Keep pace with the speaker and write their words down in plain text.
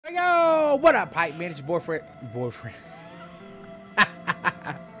Yo, what up, hype man? It's your boyfriend.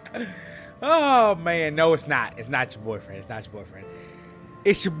 Oh man, no, it's not. It's not your boyfriend. It's not your boyfriend.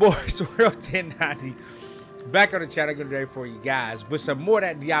 It's your boy Swirl 1090 back on the channel today for you guys with some more of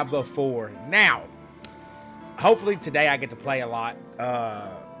that Diablo 4. Now, hopefully today I get to play a lot.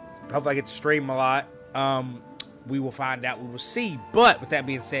 Hopefully I get to stream a lot. We will find out. We will see. But with that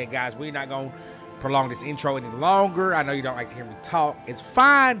being said, guys, we're not going to prolong this intro any longer. I know you don't like to hear me talk. It's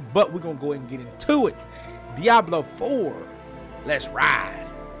fine, but we're going to go ahead and get into it. Diablo 4. Let's ride.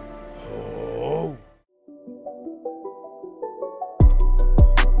 Oh.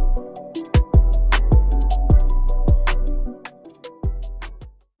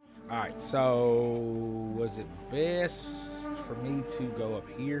 Alright, so was it best for me to go up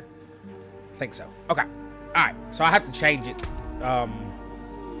here? I think so. Okay. Alright, so I have to change it.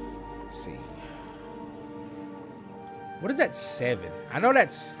 Let's see. What is that 7? I know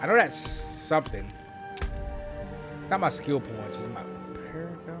that's something. It's not my skill points, it's my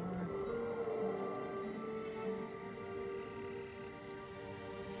Paragon.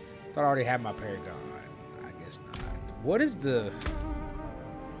 Thought I already had my Paragon. I guess not. What is the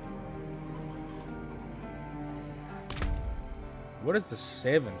What is the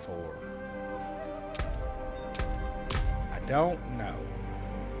 7 for? I don't know.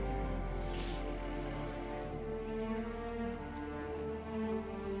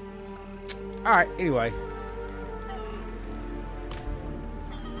 Alright, anyway.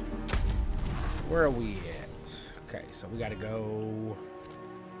 Where are we at? Okay, so we gotta go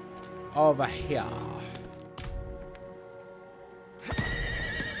over here.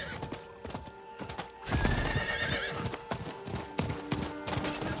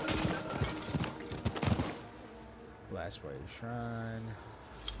 Blast Wave Shrine.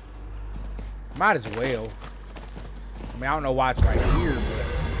 Might as well. I mean, I don't know why it's right here, but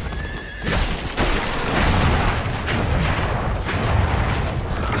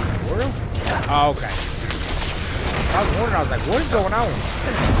oh, okay. I was wondering, I was like, what is going on?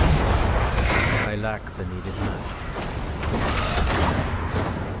 I lack the needed knowledge.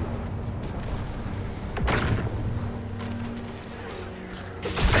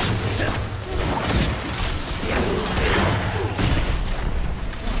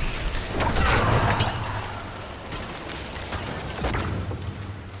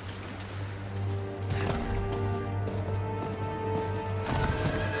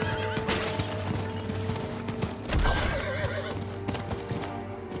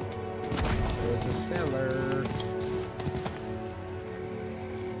 Cellar.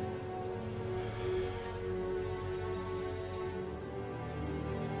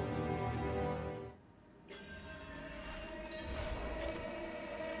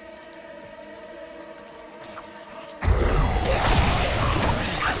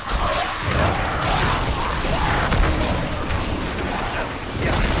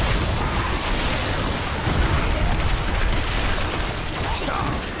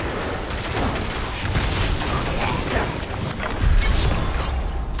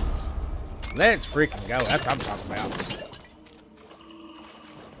 Let's freaking go. That's what I'm talking about.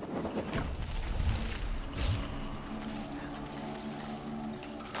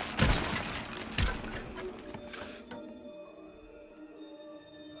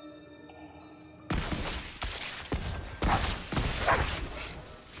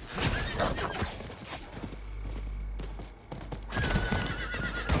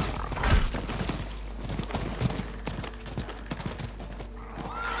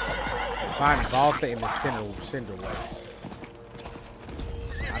 Find Volta in the cinder waste.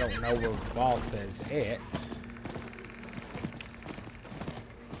 I don't know where Volta is at.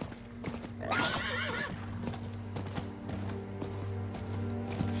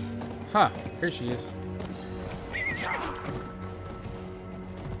 Huh, here she is.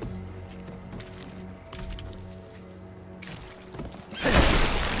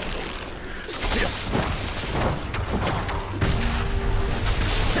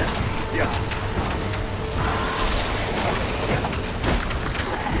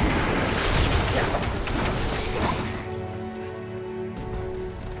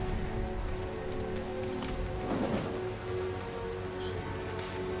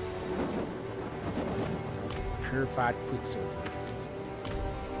 Purified Quicksilver.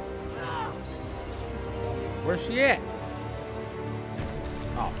 Where's she at?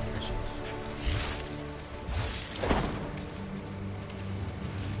 Oh, there she is.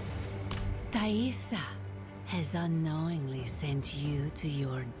 Thaisa has unknowingly sent you to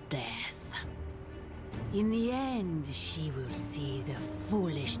your death. In the end, she will see the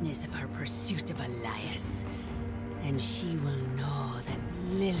foolishness of her pursuit of Elias, and she will know that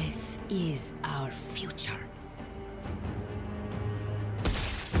Lilith is our future.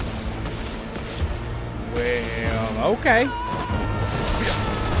 Well, okay.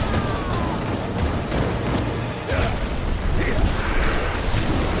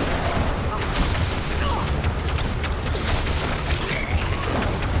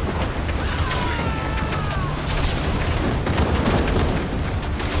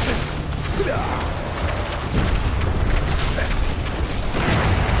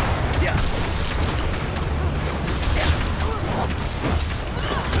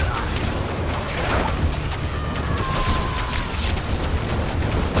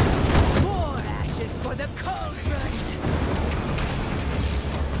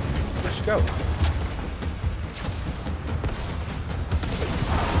 Let's go.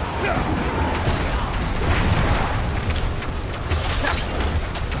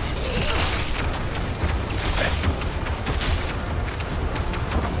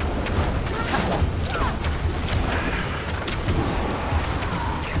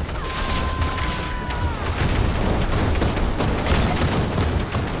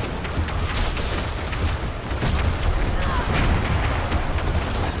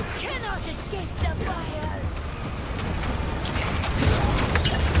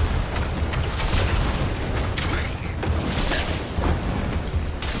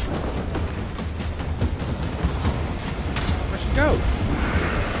 Go.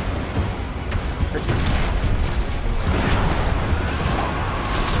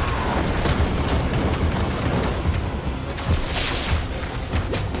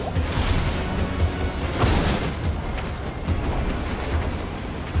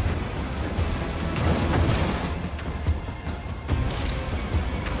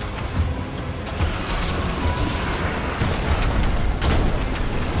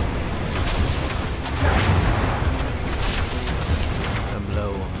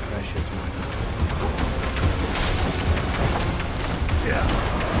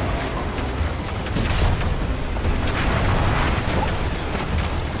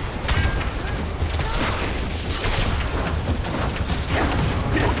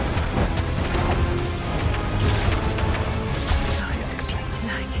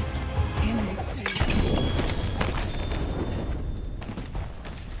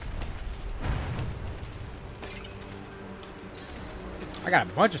 I got a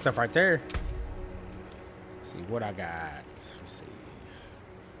bunch of stuff right there. Let's see what I got. Let's see.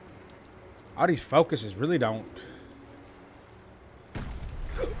 All these focuses really don't.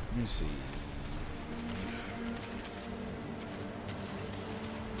 Let me see.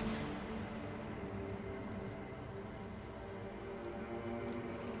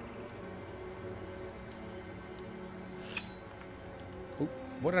 Oop,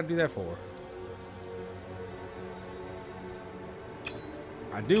 what did I do that for?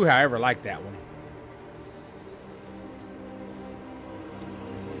 I do, however, like that one.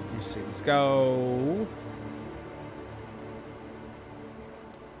 Let me see. Let's go.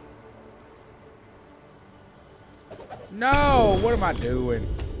 No, what am I doing?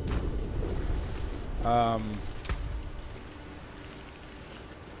 Compare.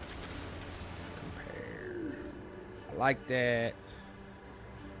 I like that.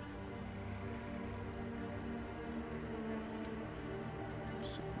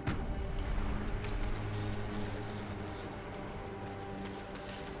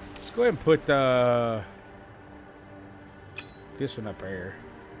 Let's go ahead and put this one up there.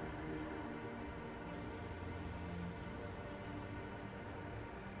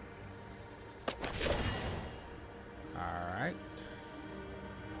 Alright.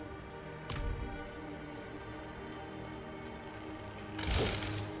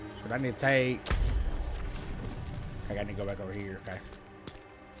 So what I need to take. Okay, I need to go back over here, okay.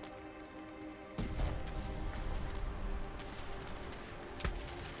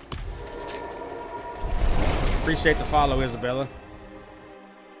 Appreciate the follow, Isabella.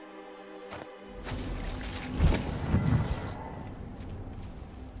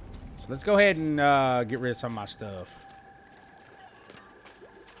 So let's go ahead and get rid of some of my stuff.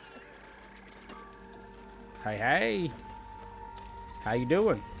 Hey, hey. How you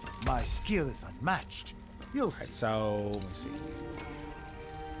doing? My skill is unmatched. You'll see. Right, so, let me see.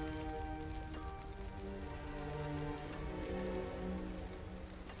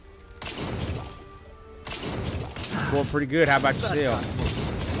 Going pretty good. How about yourself?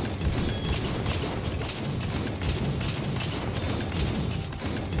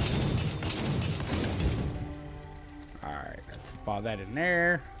 All right, put all that in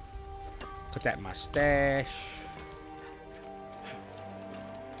there. Put that in my stash.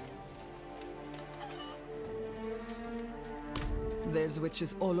 There's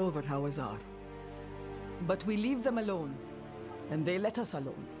witches all over Hawazar. But we leave them alone, and they let us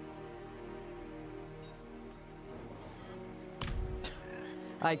alone.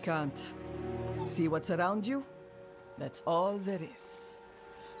 I can't. See what's around you? That's all there is.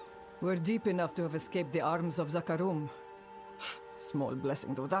 We're deep enough to have escaped the arms of Zakarum. Small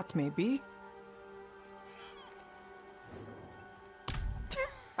blessing though that may be.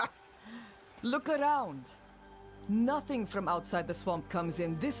 Look around. Nothing from outside the swamp comes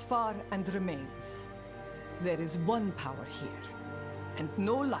in this far and remains. There is one power here, and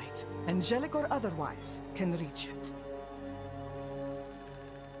no light, angelic or otherwise, can reach it.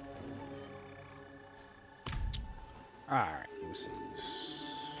 Alright, let's see.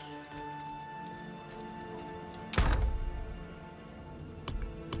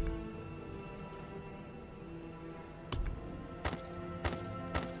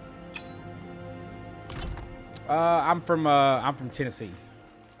 I'm from Tennessee.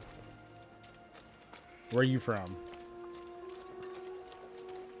 Where are you from?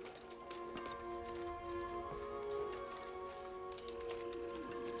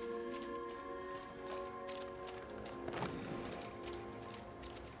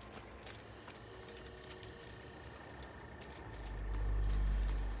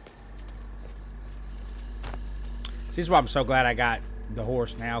 This is why I'm so glad I got the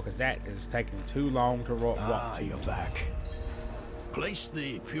horse now, because that is taking too long to walk. Ah, you're back. Place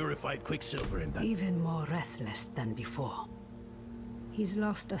the purified quicksilver in that. Even more restless than before. He's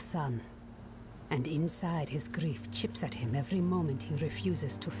lost a son, and inside his grief chips at him every moment he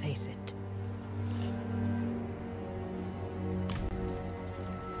refuses to face it.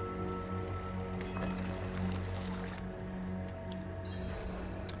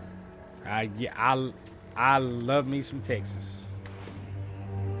 Yeah, I love me some Texas.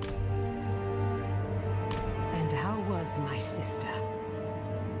 And how was my sister?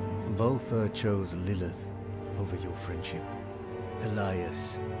 Voltha chose Lilith over your friendship.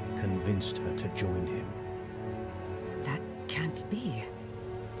 Elias convinced her to join him. That can't be.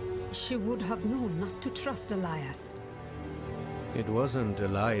 She would have known not to trust Elias. It wasn't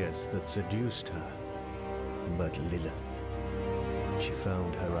Elias that seduced her, but Lilith. She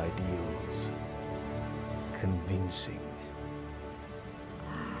found her ideals convincing.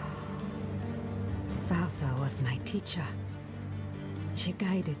 Valtha was my teacher. She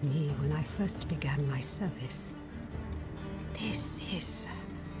guided me when I first began my service. This is...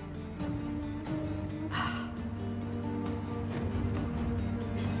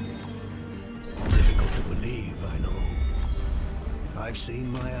 Difficult to believe, I know. I've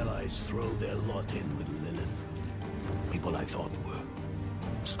seen my allies throw their lot in with Lilith. People I thought were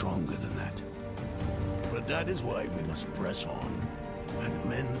stronger than that. But that is why we must press on and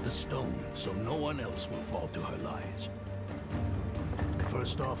mend the stone so no one else will fall to her lies.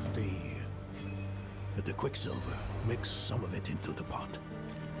 First off, the quicksilver. Mix some of it into the pot.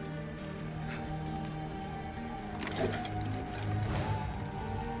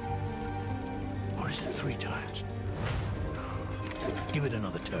 Or is it 3 times? Give it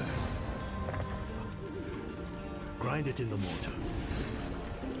another turn. Grind it in the mortar.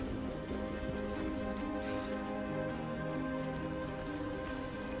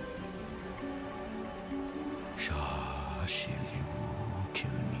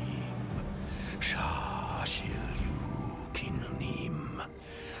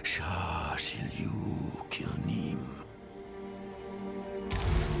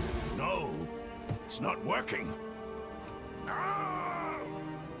 No, it's not working.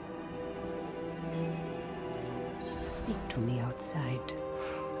 Speak to me outside.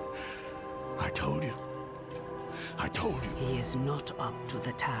 I told you. I told you. He is not up to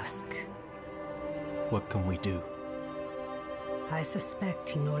the task. What can we do? I suspect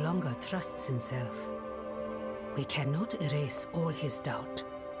he no longer trusts himself. We cannot erase all his doubt,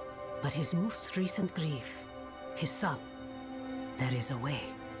 but his most recent grief, his son, there is a way.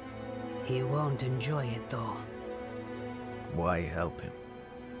 He won't enjoy it, though. Why help him?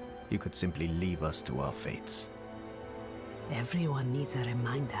 You could simply leave us to our fates. Everyone needs a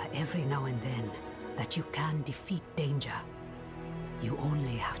reminder every now and then that you can defeat danger. You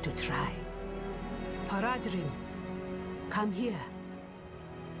only have to try. Paradrin, come here.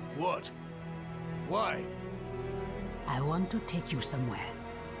 What? Why? I want to take you somewhere.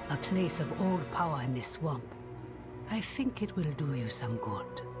 A place of old power in this swamp. I think it will do you some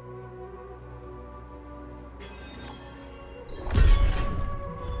good.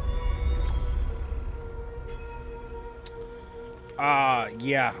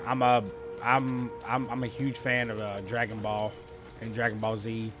 Yeah, I'm a huge fan of Dragon Ball and Dragon Ball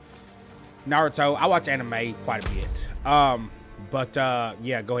Z. Naruto, I watch anime quite a bit. But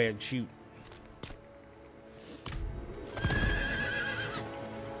yeah, go ahead and shoot.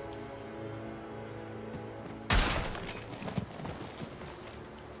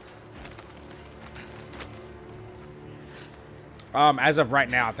 As of right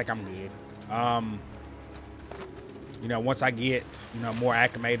now, I think I'm good. You know, once I get, you know, more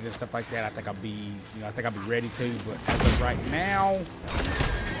acclimated and stuff like that, I think I'll be, you know, I think I'll be ready to. But as of right now,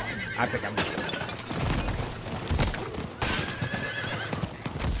 I think I'm good.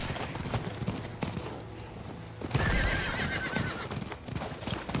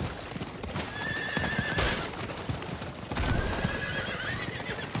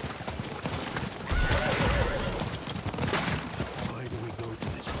 Why do we go to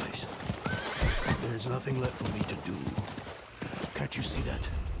this place? There's nothing left for me to do. Can't you see that?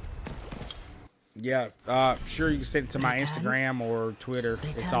 Yeah, sure, you can send it to my Instagram or Twitter.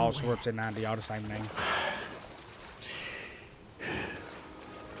 It's all Return where? Swerve1090, all the same name.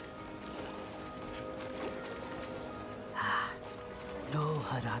 No,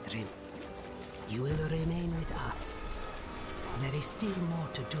 Haradrim. You will remain with us. There is still more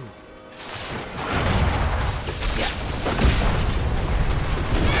to do.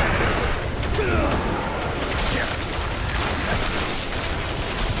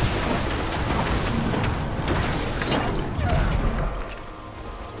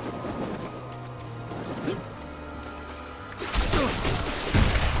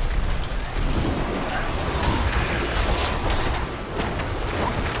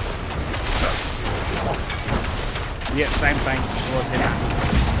 Yeah, same thing.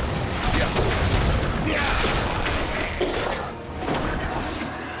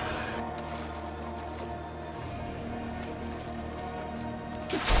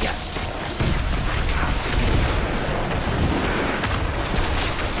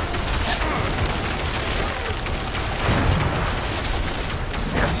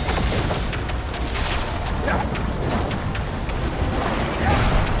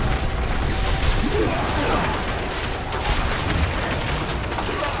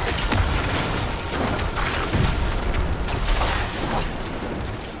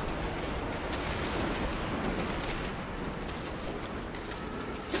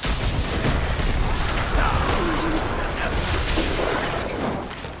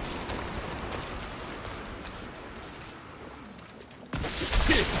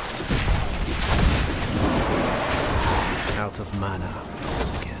 Out of mana once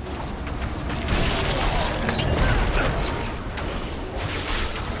again.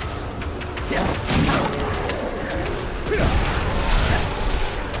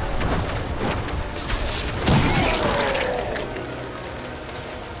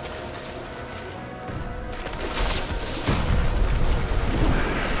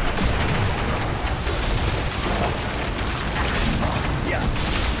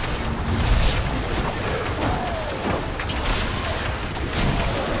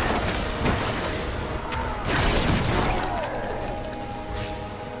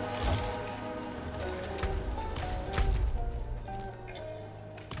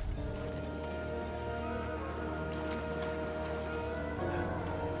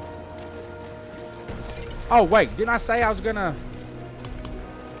 Oh, wait, didn't I say I was gonna...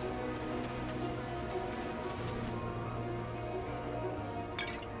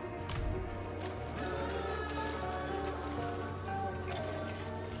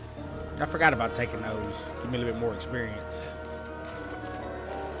 I forgot about taking those. Give me a little bit more experience.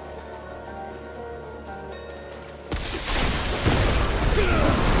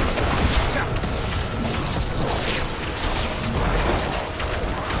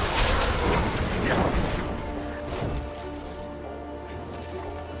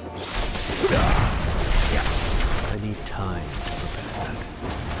 I need time to prepare that.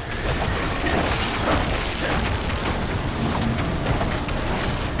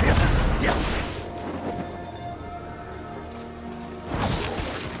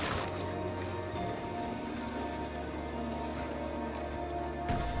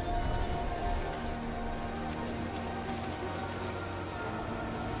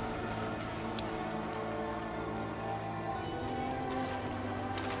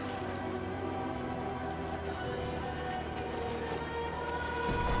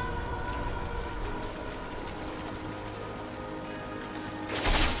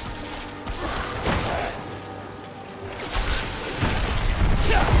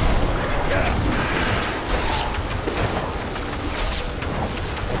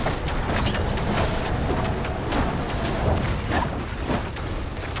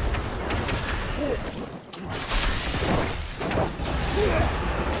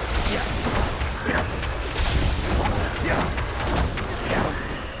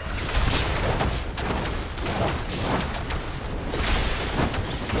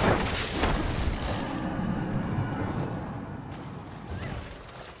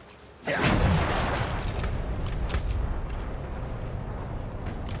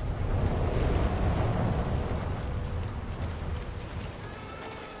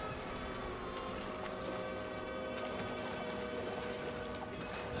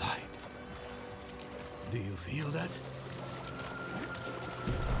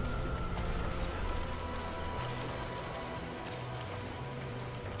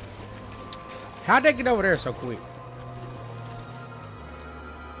 How'd they get over there so quick?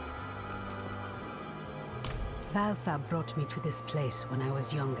 Valtha brought me to this place when I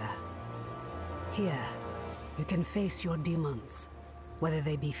was younger. Here, you can face your demons, whether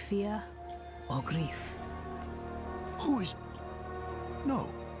they be fear or grief. Who is...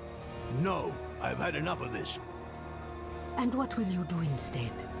 No. No. I've had enough of this. And what will you do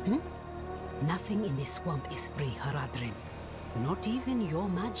instead? Hmm? Nothing in this swamp is free, Haradrim. Not even your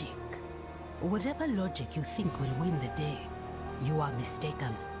magic. Whatever logic you think will win the day, you are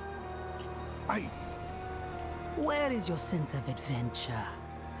mistaken. Where is your sense of adventure?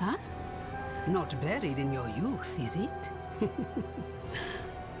 Huh? Not buried in your youth, is it?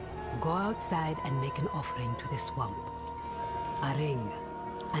 Go outside and make an offering to the swamp. A ring,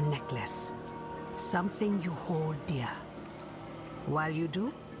 a necklace, something you hold dear. While you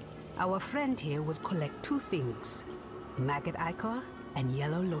do, our friend here will collect two things, maggot ichor and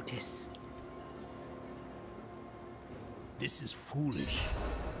yellow lotus. This is foolish.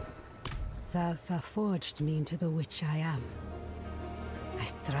 Valtha forged me into the witch I am. I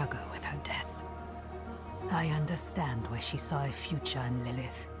struggle with her death. I understand why she saw a future in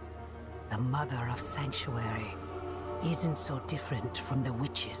Lilith. The mother of Sanctuary isn't so different from the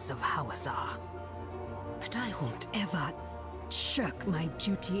witches of Hawazar. But I won't ever shirk my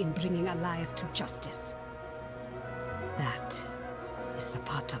duty in bringing Elias to justice. That is the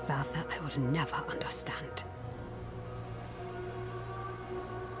part of Valtha I will never understand.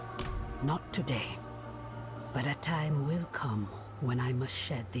 Not today, but a time will come when I must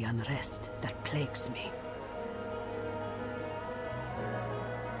shed the unrest that plagues me.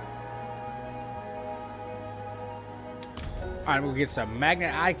 Alright, we'll get some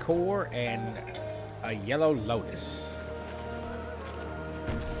magnet ichor and a yellow lotus.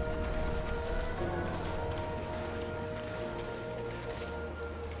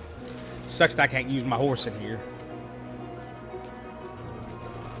 Sucks that I can't use my horse in here.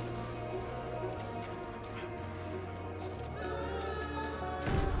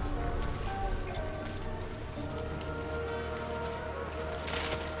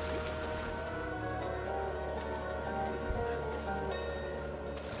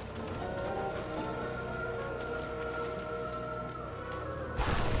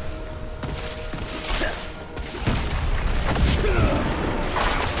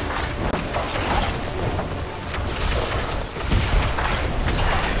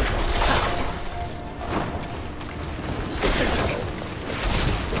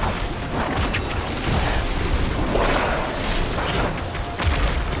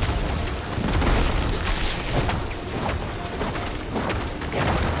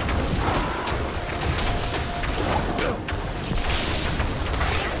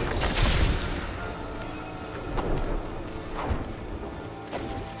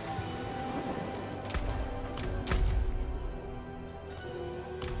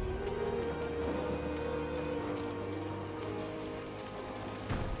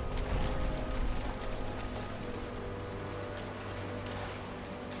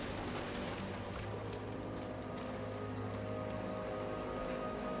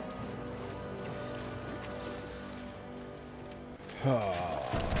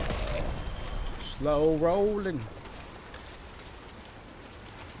 Slow rolling.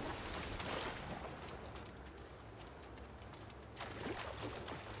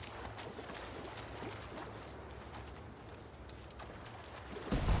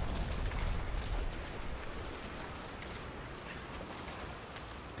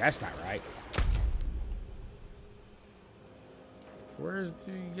 That's not right. Where's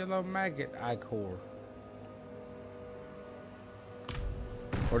the yellow maggot ichor?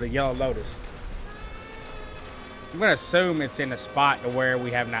 Or the yellow lotus? I'm gonna assume it's in a spot to where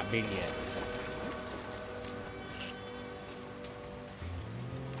we have not been yet.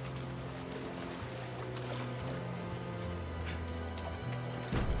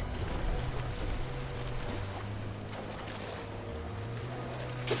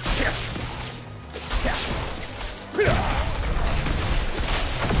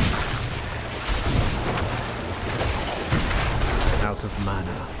 Out of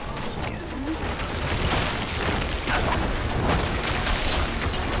mana once again.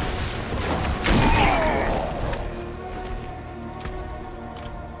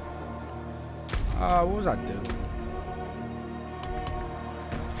 What was I doing?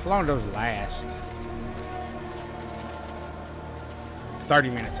 How long do those last? 30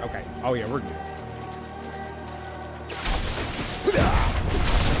 minutes. Okay. Oh yeah, we're good.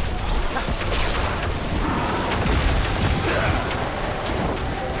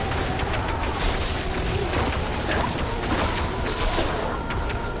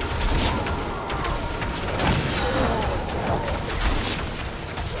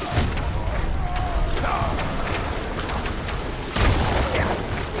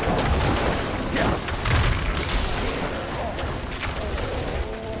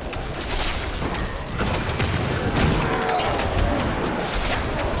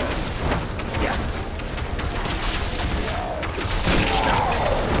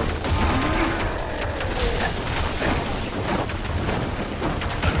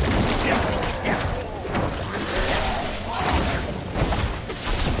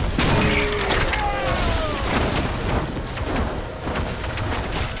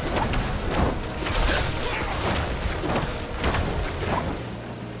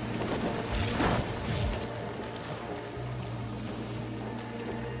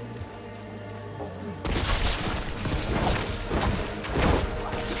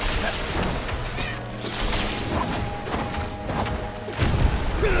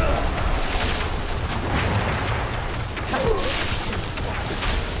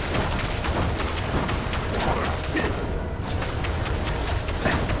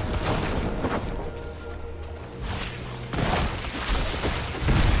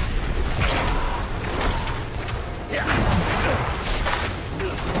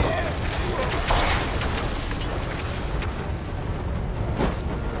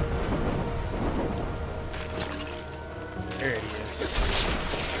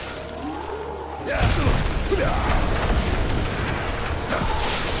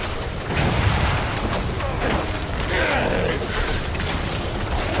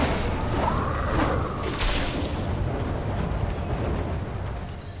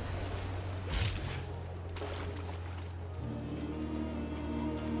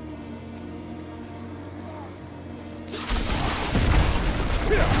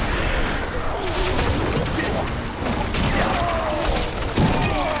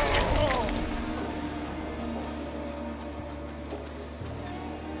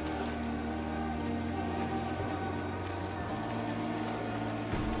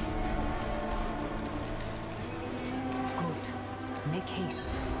 Make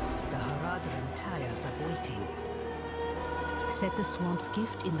haste. The Haradrim tires of waiting. Set the swamp's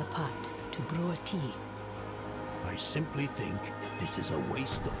gift in the pot to brew a tea. I simply think this is a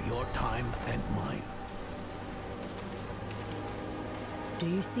waste of your time and mine. Do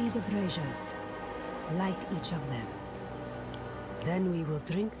you see the braziers? Light each of them. Then we will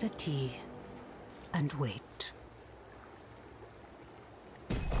drink the tea and wait.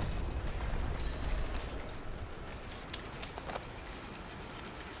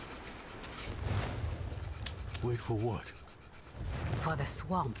 Wait for what? For the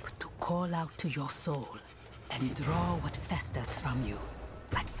swamp to call out to your soul and draw what festers from you,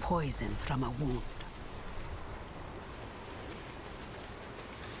 like poison from a wound.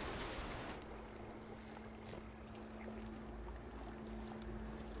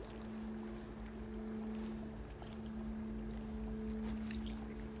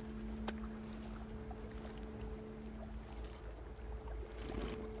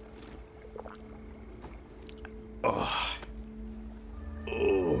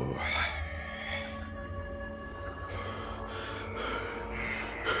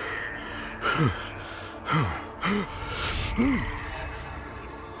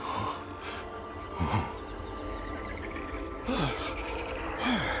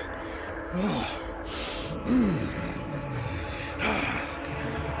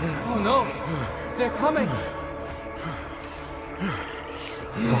 Oh no! They're coming!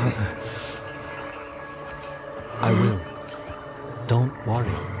 Father. I will. Don't worry.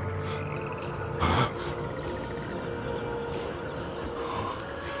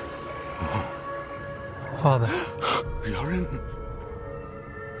 Father. Yorin?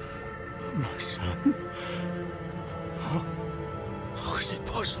 My son? How is it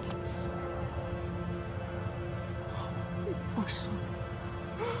possible? My son.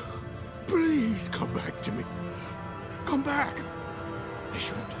 Please come back to me. Come back. I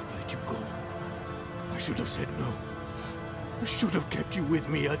shouldn't have let you go. I should have said no. I should have kept you with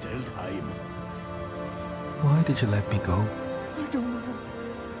me at Eldheim. Why did you let me go? I don't know.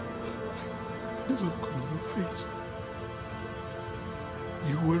 The look on your face.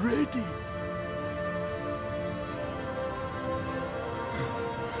 You were ready.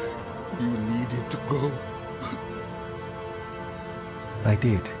 You needed to go. I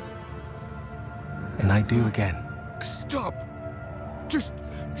did. And I do again. Stop! Just...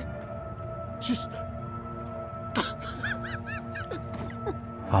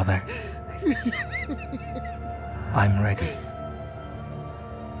 Father. I'm ready.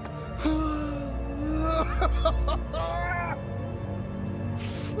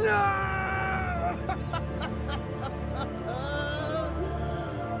 No!